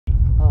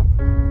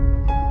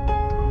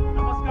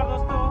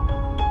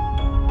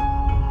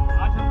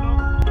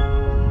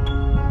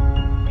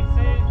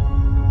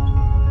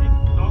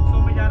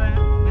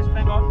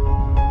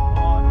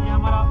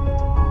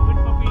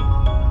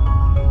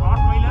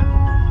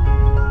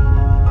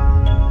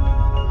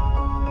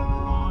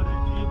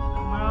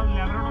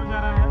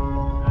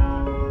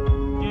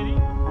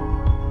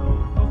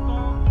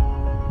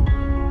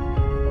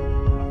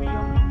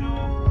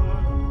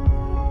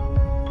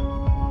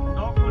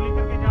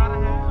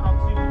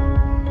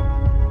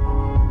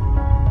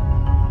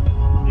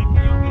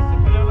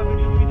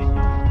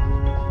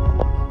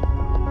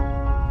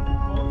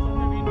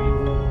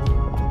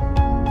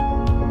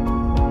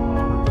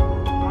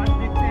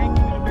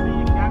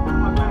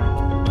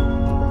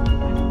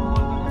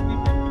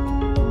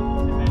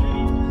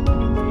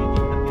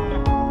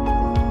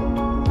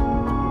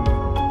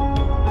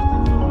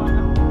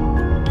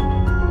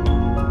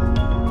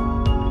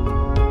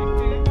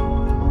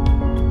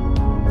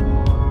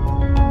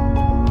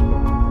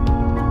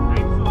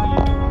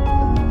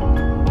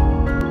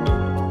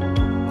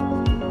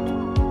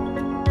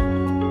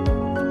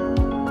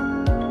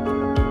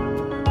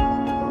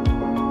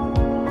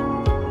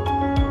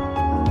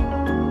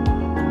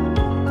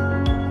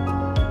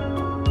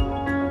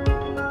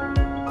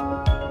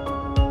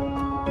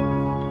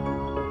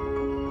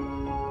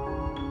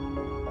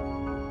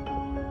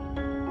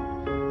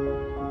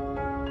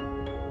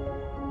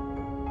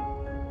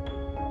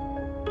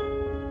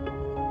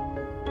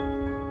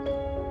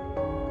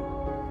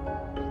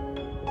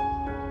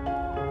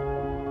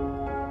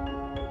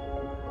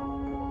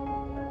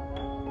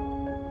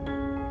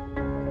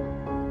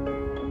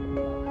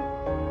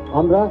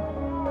আমরা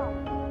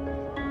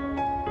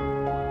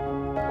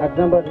এক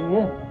number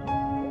রিংয়ে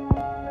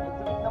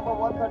Exhibit number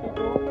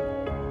 132.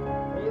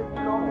 BSB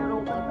long hair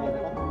open male.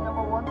 Exhibit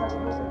number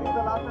 132. This is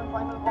the last and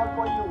final call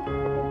for you.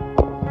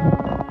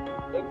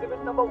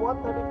 Exhibit number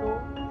 132.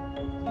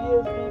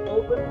 GSB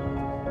open.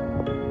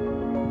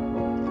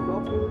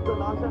 Long hair is the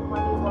last and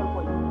final call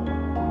for you.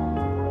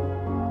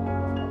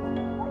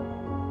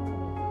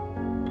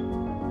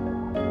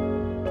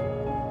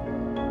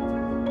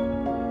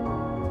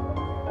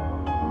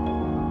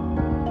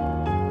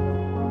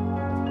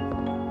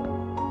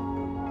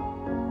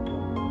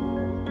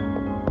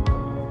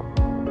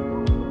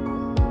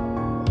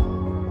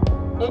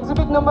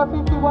 Exhibit number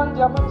 51,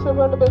 German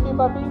Shepherd baby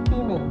puppy,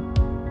 female.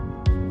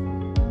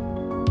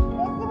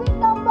 Exhibit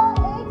number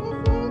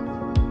 86.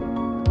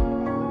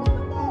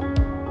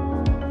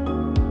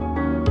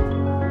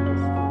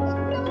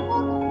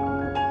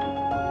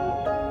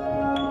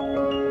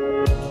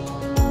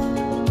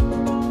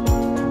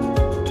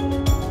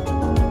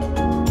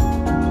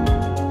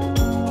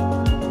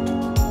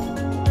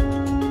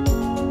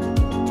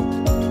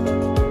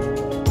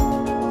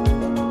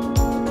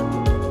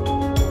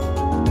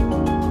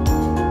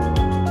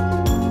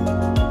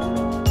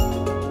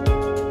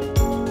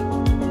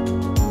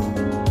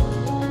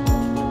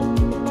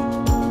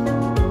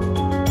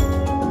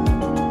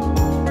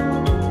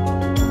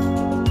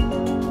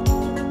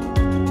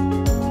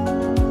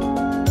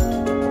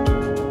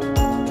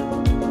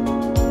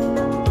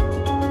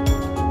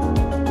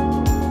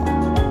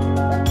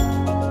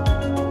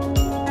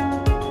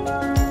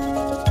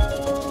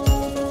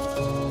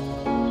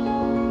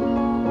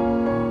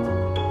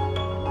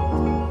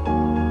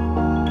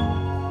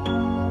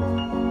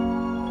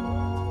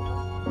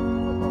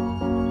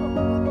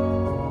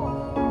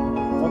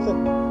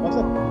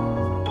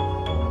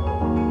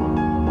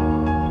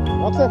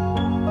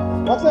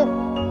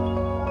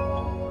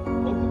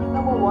 Exhibit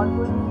number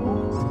 122.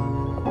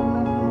 Open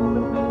male.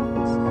 This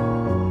is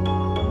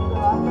the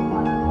last and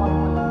final call for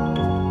you.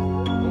 Exhibit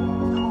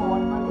number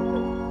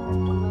 122.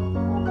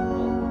 Open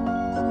male.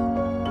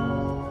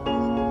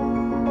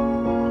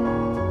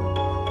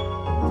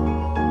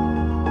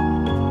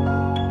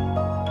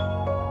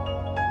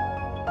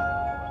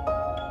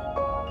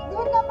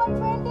 Exhibit number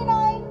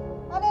 29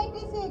 and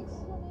 86.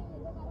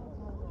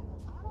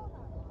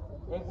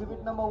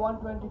 Exhibit number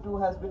 122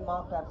 has been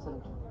marked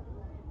absent.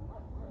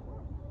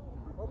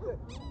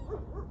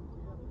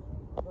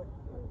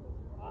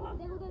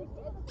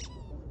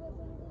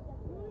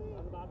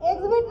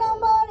 Exhibit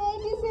number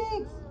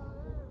 86.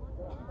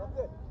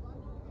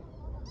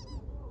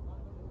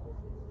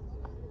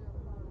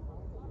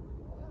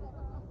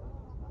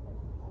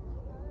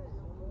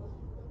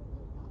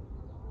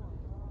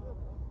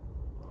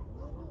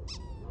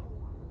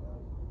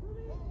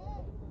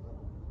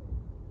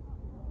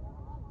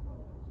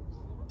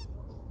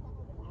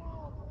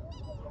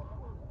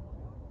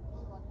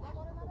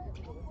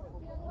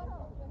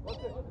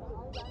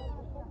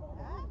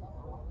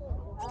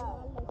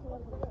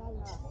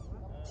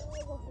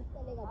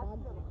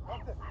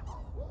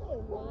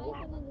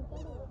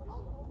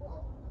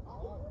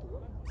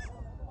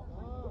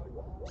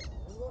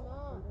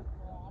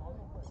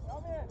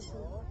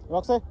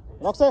 Roxy,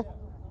 Roxy,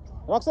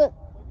 Roxy.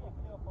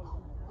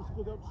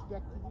 इसको जब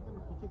stack कीजिए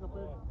तो पीछे का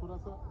पैर थोड़ा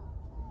सा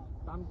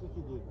टान के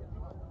कीजिएगा।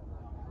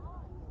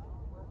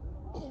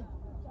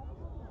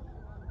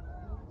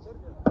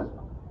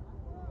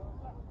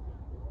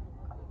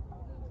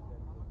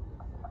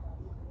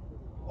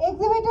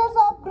 Exhibitors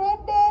of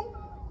grade 10.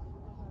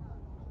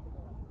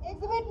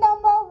 Exhibit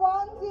number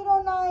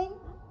 109.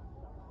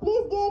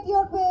 Please get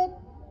your pet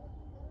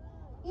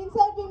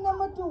inside ring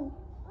number 2.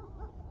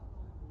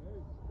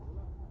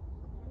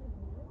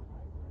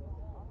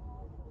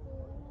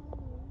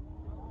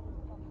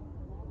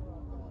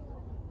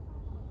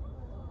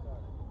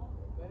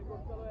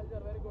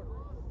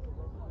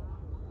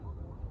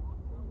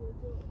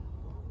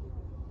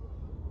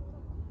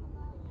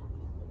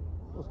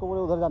 उसको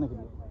बोले उधर जाने के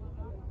लिए।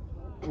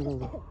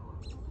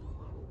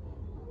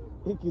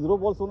 ये किधरों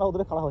बॉल सुना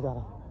उधर खड़ा हो जा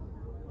रहा है।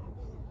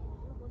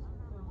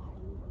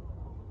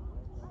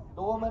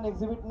 Doorman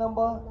exhibit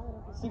number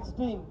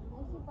 16.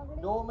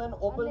 Doorman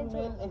open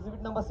male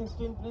exhibit number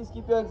 16. Please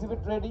keep your exhibit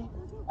ready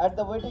at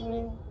the waiting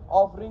ring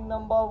of ring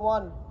number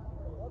 1.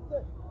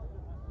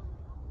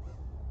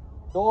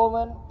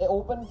 Doorman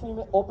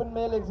open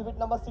male exhibit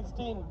number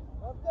 16.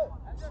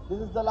 This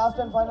is the last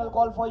and final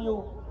call for you.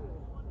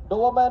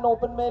 Doorman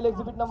open male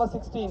exhibit number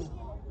 16.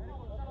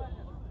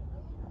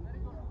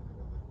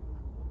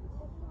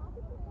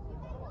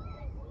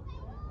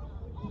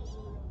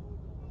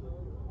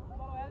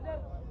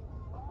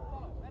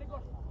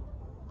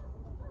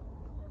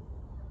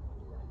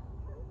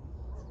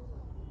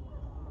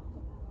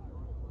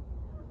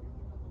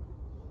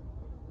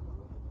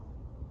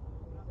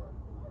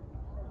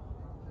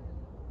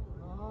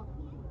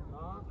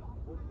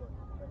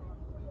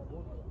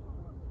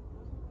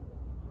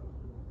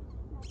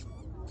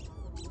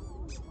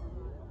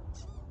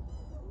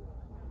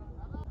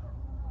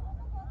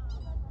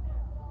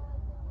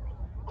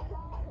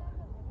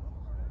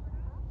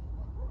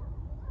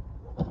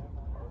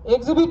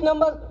 Exhibit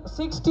number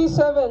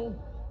 67.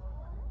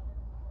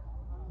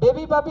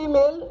 Baby puppy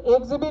male.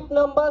 Exhibit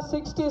number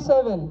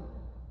 67.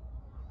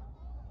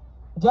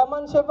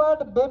 German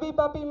Shepherd baby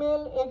puppy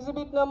male.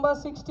 Exhibit number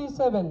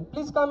 67.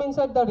 Please come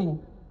inside the ring.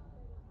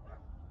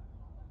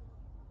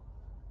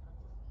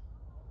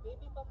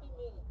 Baby পাপি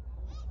mail,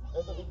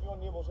 এই তো video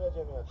নিয়ে বসে আছে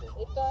আমি আছে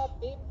এটা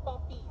baby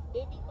পাপি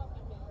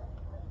মেল।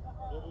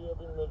 বেবি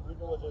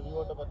ভিডিও আছে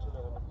রিমোটটা পাচ্ছি না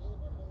এখন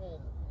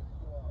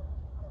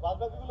বাদ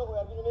বাকিগুলো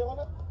আর কিছু নেই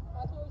ওখানে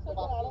আছে ওই সাইডে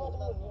বাকি আরো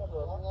আছে আছে। নিয়ে আসো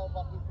আমার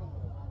বাকি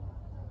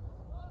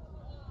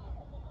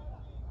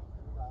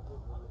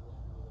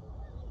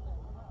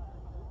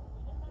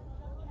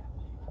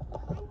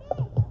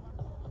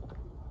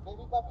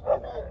বেবি পাপি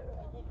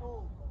বেবি টু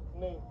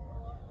নেই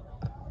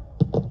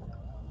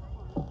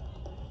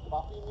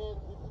পাপি মেয়ে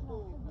বেবি টু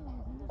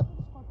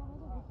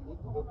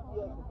এগুলো কি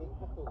আছে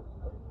দেখো তো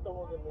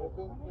তোমাকে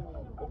ওপেন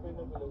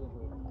ওপেনে চলে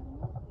গেছে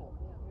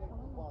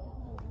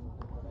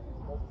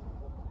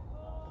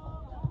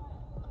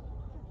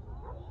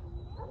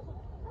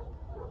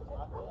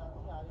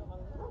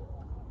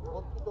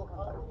ভর্তি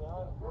দোকান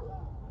यार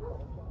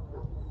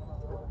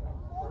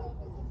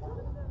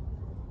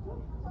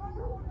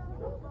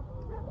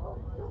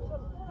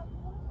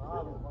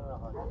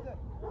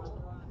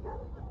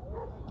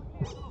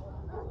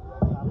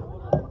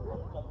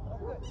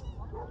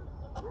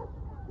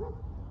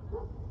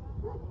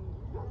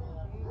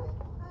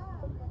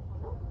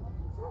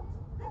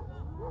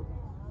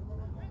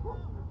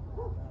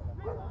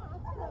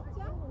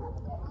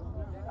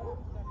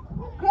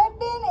Grade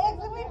 10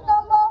 exhibit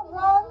number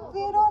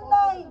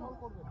 109.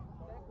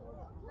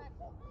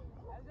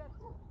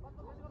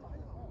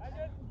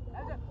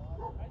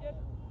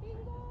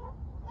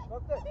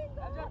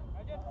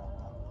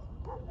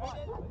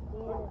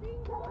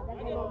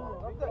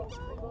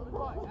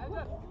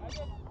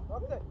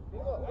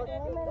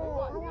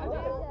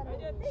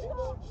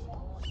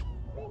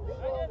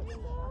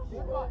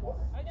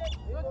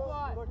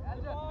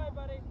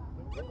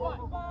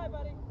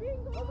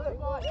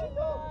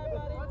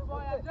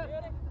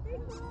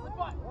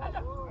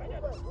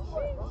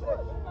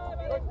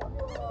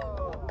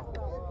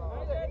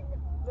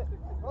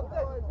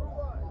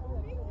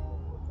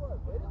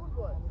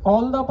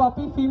 All the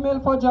puppy female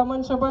for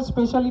German Shepherd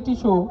speciality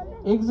show.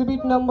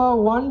 Exhibit number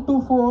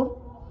 124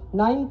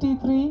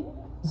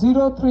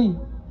 9303.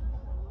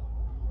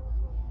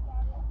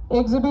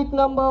 Exhibit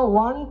number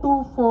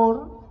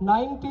 124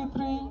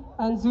 93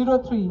 and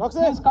 03.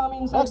 Please come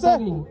inside the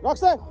ring.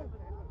 Roxanne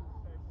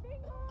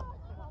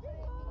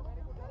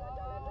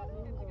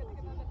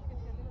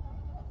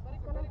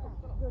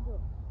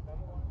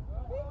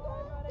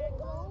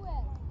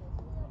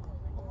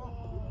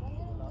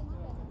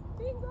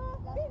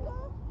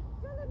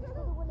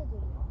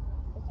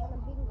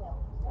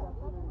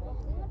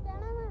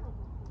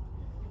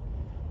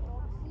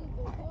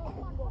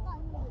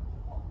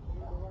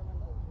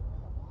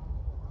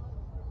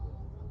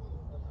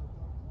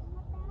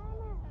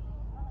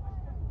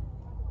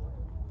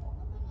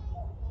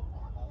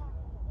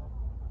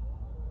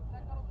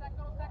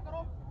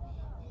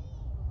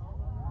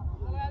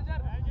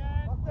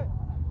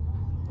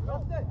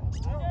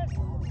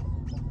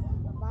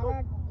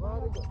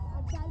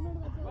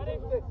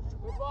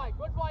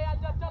Good boy,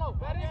 Aljar, chalo.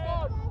 Very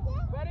good.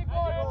 Very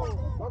good.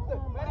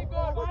 Very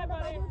good.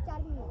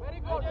 Very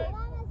good.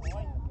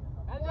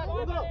 Aljar,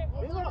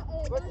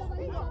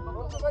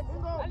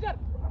 Aljar.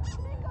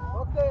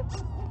 Okay.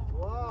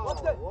 Wow.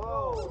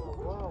 Wow.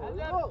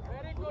 Aljar,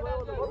 very good,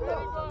 Aljar.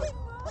 Very good.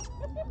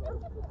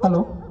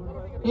 Hello.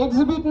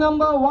 Exhibit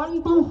number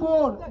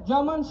 124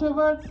 German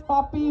Shepherd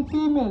puppy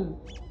female.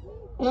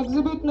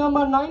 Exhibit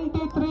number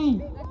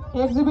 93.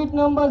 Exhibit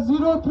number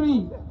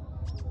 03.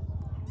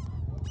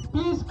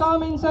 Please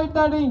come inside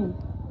the ring.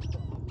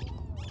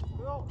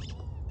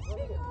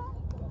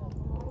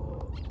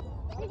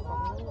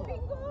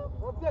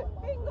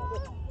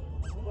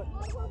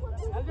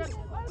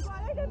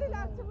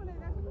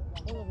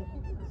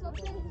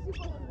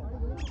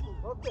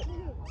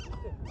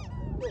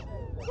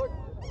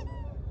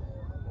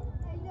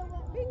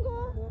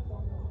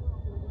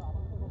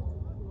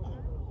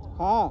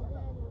 हाँ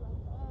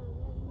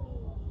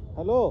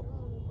hello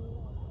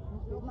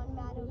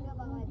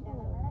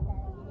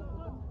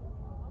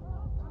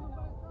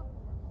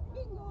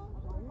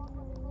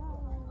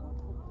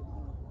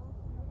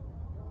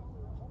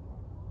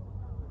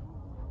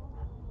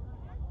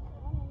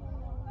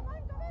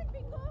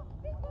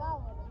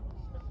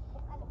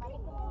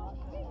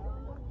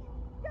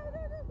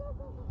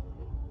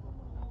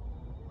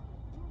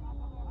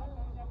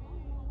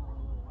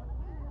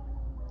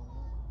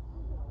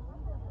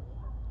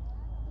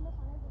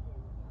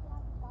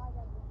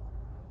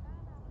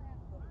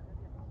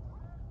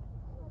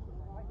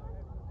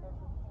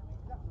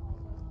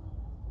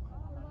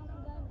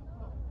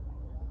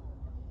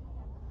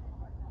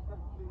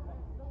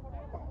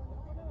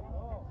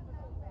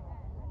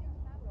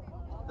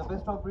The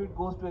best of breed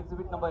goes to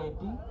exhibit number 80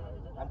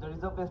 and the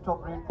reserve best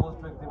of breed goes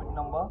to exhibit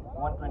number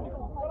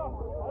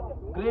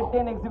 124. Grade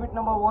 10 exhibit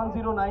number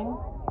 109.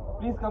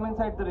 Please come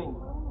inside the ring.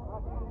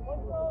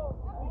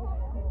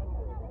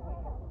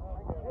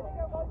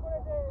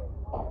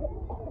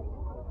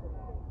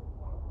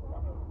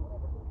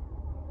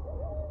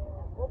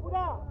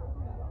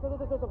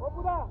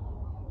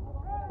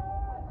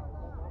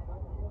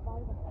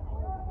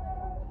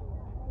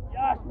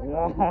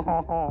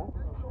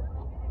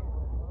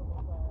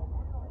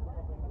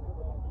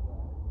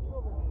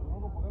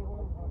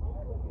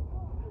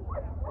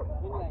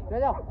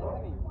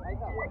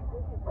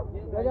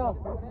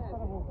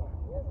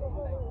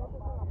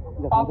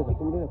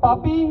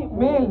 Puppy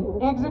male,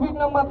 exhibit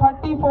number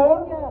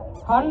 34,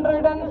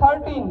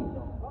 113.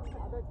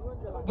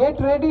 Get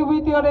ready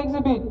with your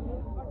exhibit.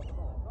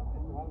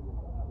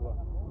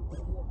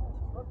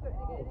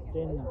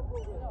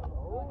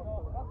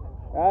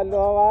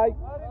 Hello भाई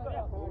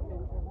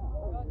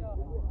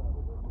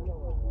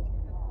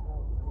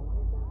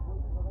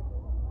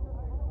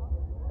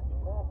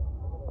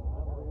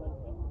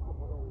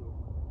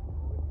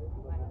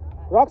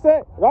रॉक्से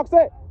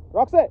रॉक्से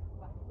रॉक्से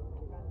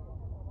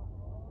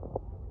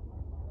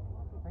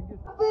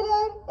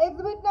Villain,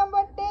 exhibit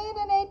number 10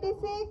 and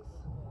 86.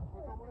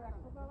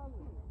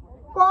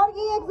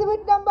 Corgi,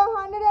 exhibit number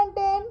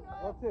 110.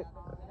 रॉक्से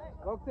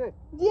रॉक्से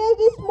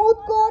GSD Smooth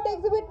Coat,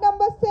 exhibit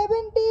number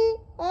 70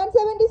 and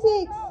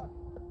 76.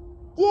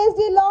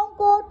 GSD Long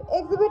Coat,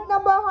 exhibit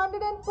number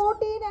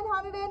 114 and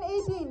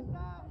 118.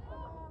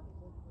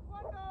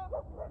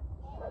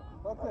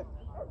 रॉक्से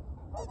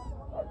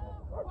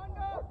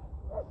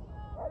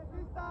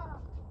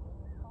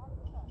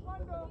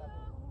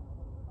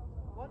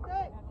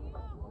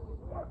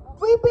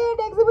Whippet,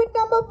 exhibit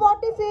number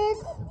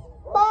 46.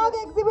 Park,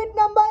 exhibit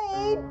number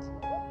 8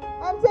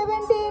 and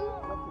 17.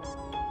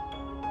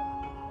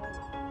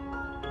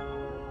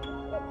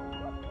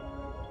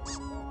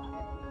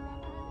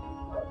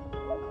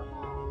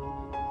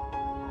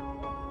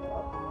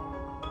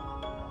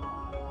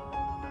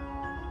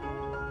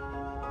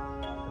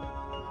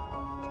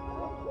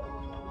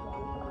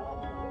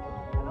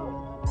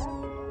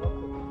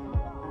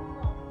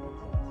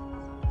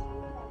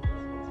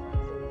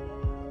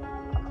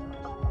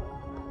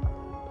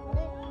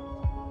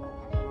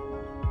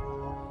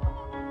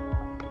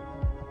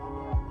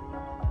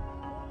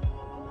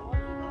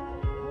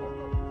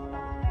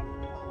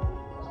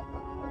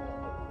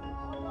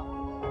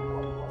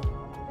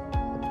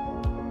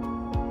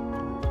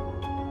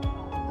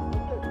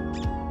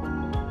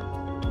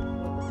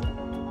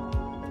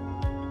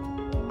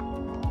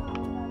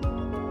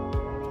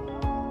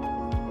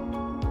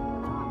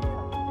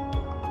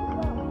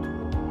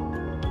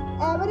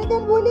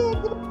 American Bully,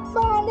 exhibit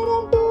number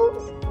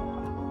 102.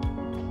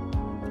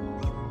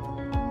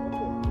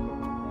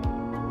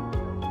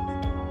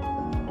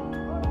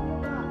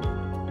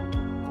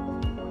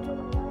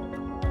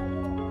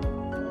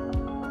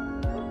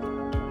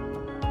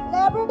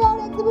 Labrador,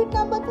 exhibit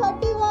number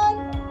 31.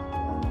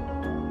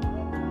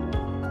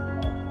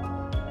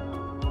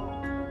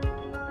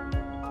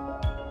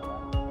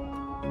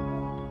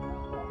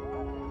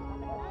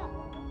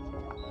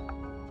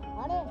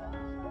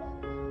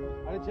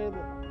 अरे चल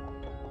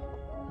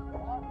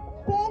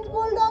French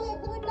Bulldog,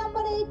 exhibit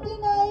number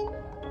 89.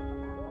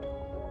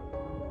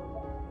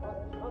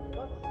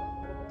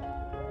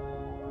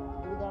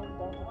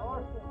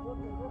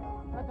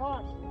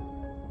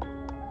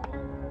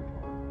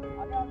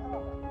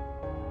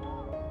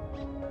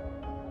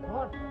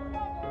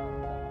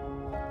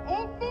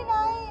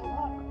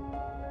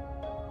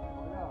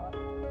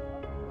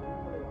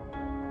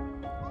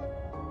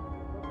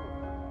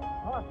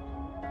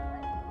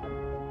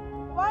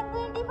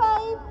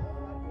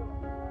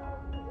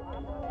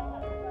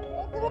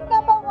 Exhibit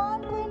number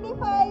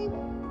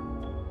 125.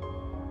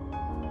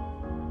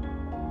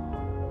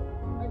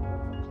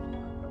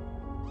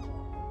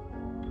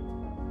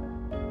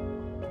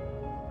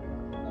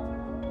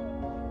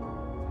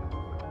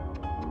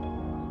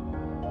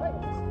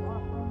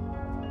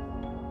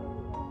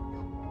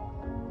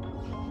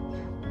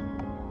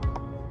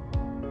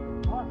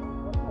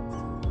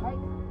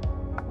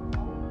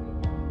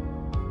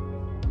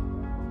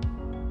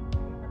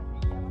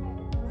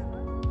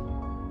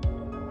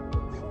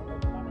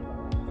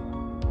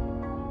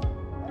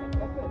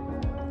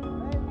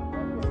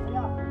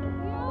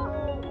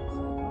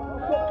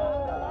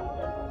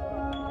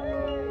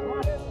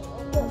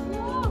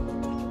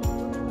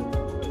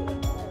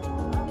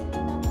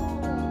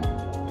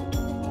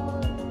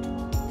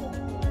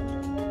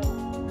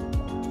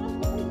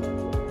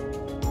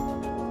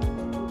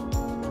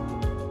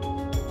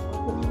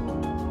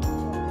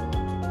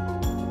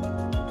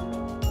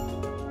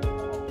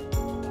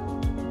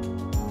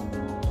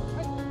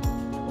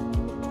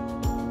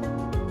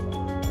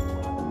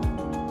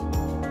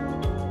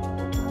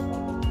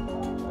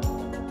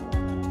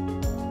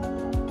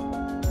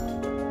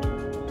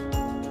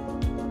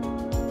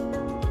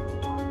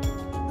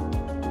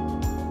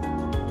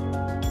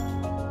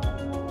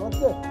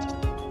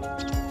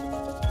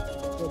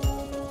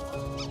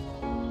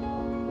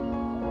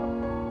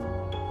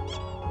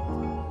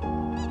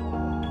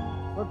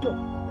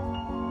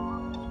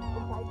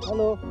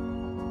 Hello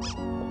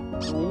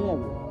नहीं है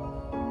अभी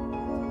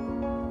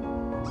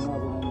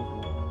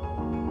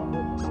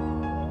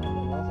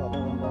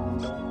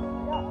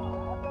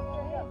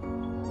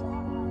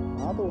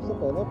हाँ तो उससे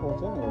पहले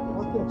पहुंचे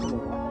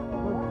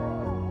नहीं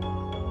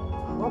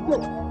ओके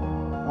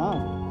हाँ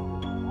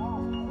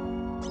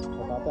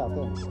आते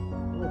आते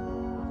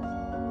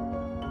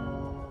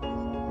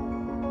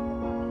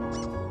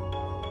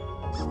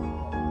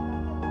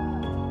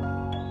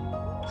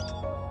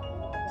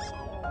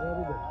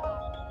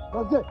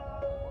ओके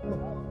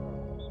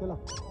चला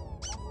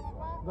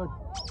गुड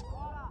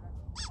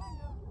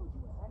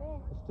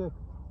स्टे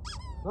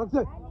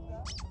ओके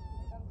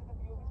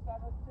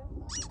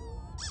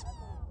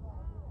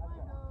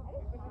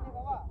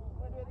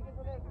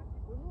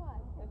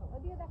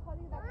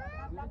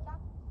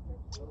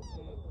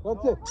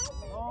ओके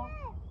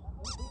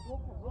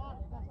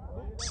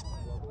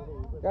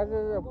क्या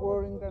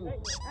pouring kan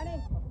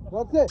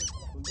ओके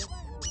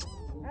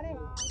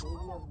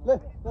ले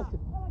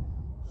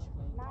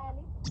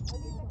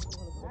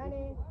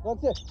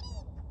ओके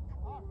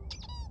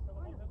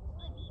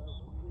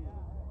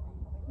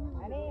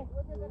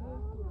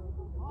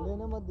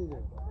लेने मत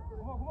दीजिए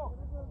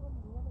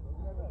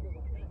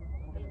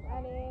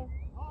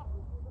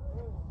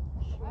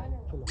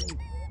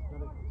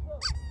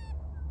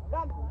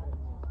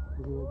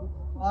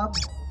Park.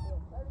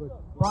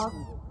 Park.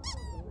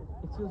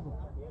 Excuse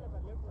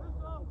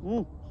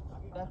me.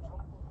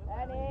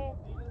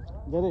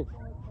 Get it.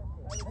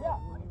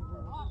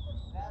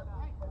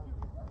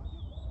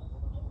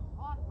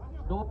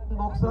 Doping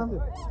boxer.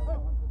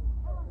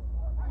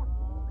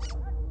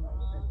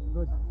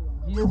 Good.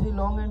 GSD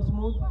long and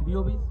smooth.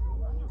 BOBs.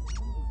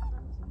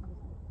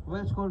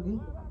 Welsh Corgi.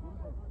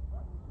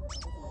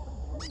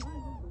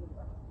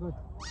 Good.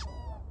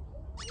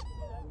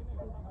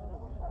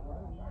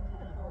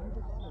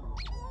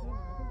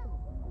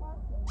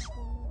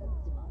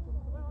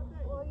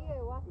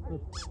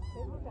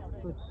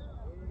 Good.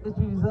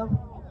 GSD reserve.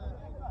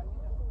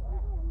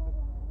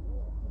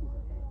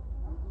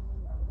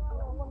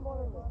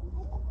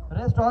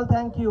 Rest all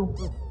thank you.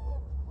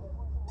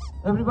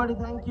 Everybody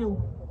thank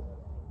you.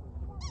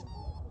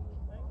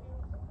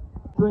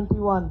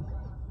 21.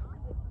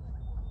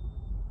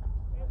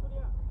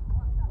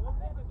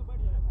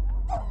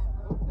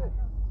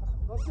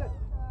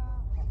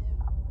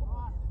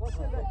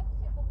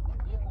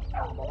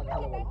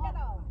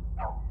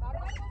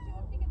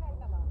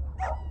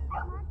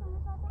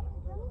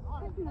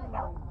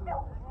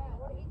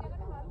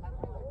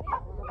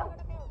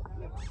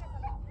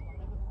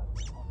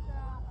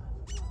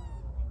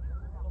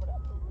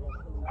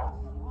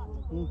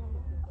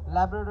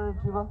 Labrador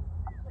Retriever.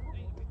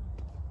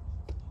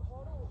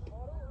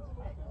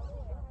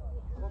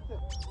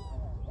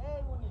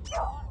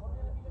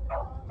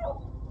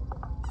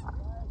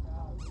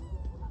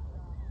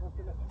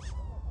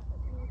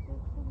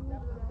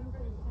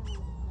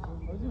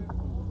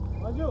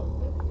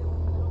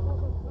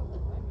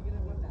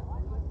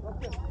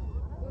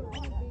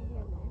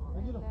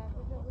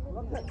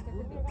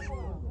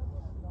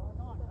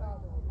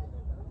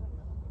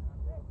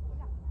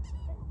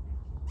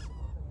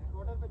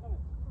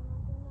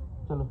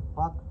 चलो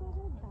पाक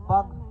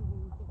पाक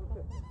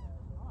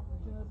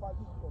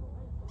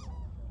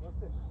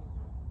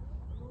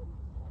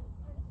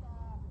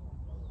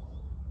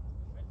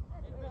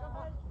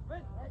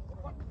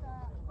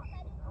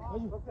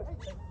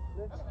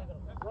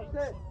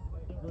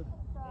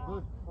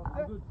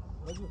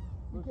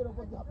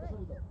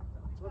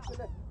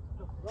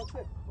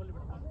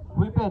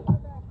Whippet.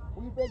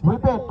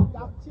 Whippet.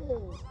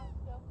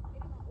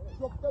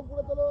 চোখটা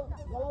উপরে তোলো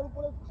গলার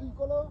উপরে ঠিক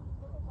হলো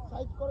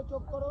সাইড করে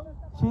চোখ করো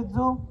Shih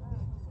Tzu.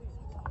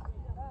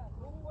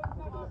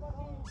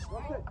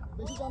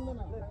 বেশি টানবে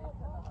না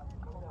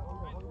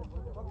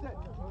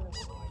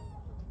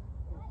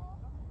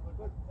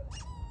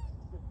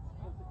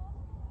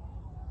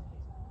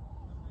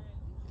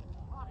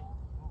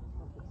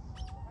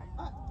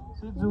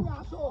Shih Tzu.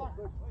 আসো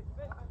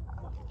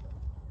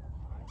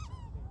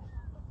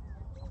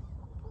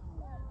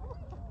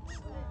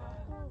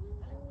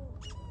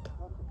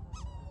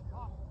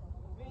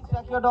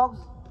Check your dogs.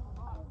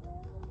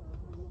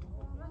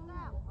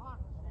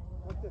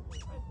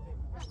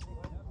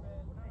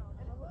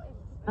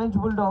 French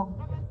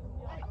Bulldog.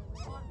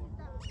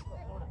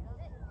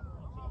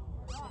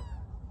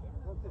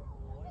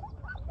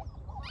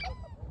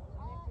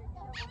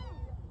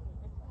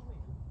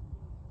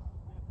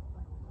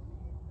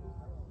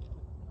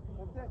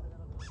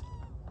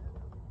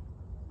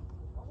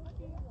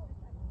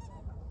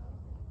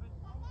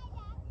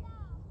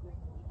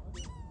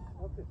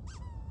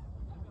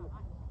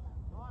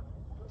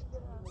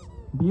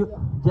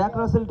 Jack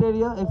Russell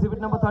Terrier, exhibit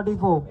number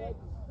 34.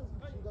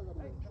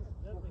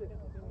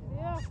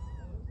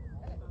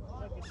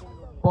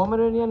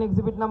 Pomeranian,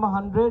 exhibit number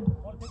 100.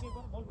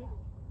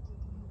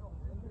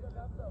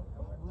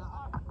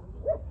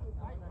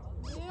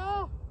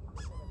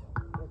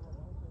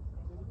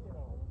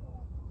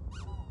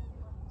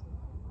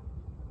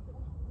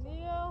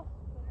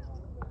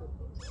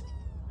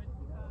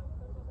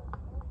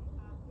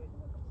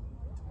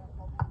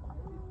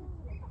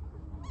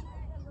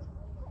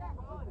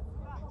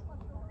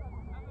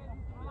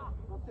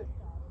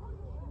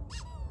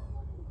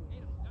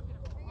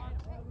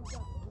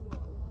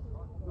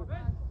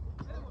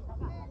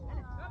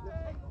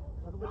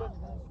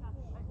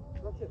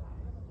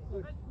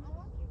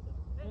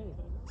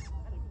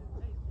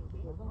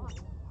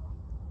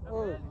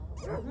 Oh,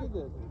 see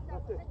this.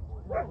 Okay,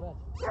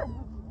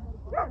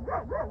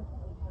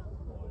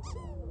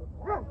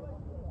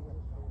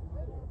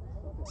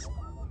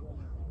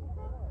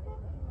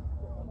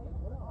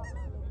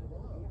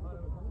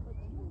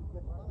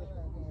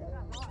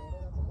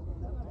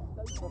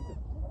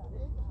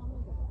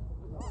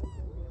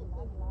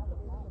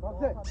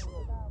 Okay.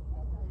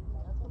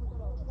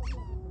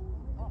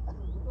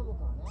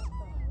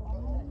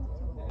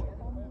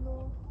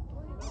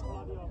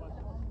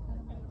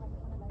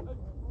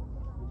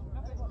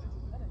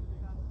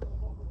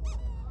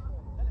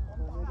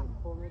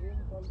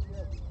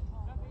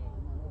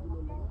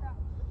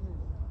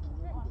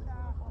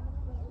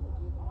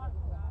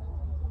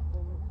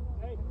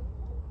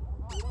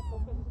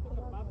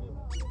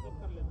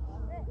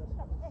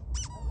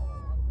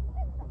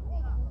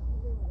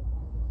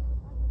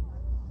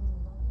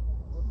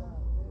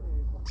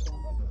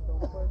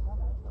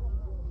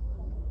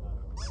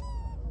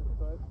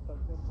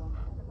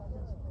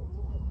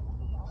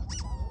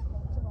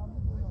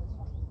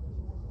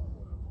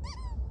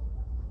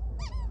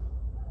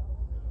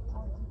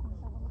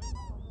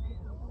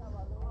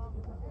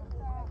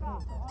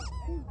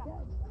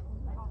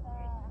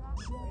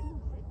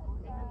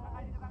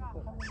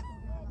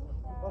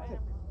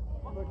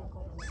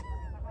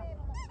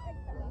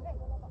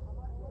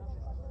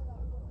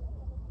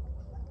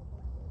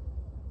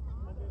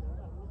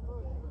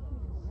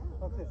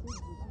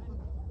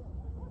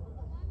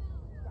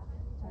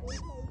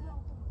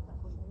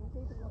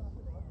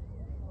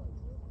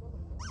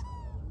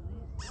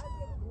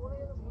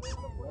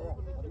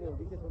 আপনি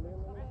ওদিকে চলে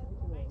গেলেন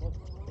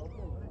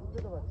বুঝতে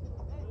তো পারছি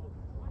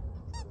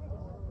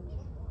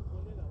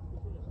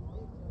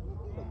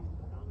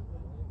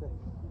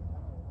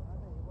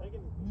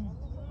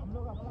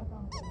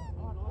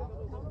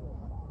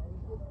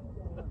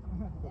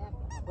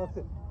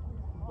Okay.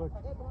 Good.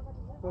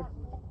 Good.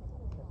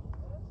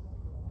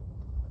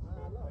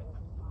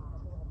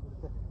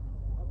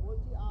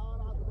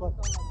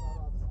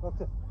 Okay. Good.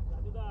 Okay.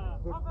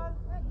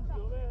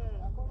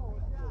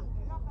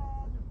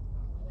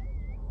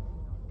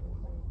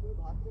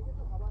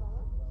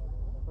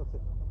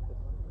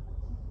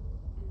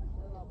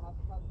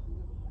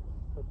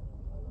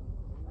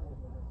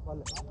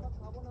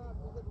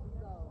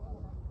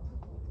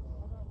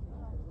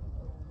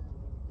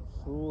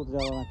 सूद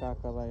ज्यादा ना क्या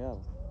कर रहा है यार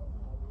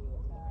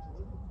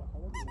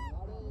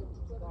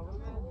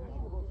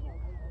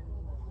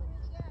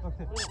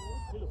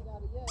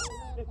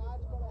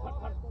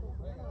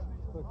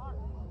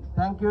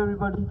Thank you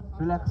everybody.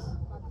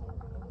 Relax.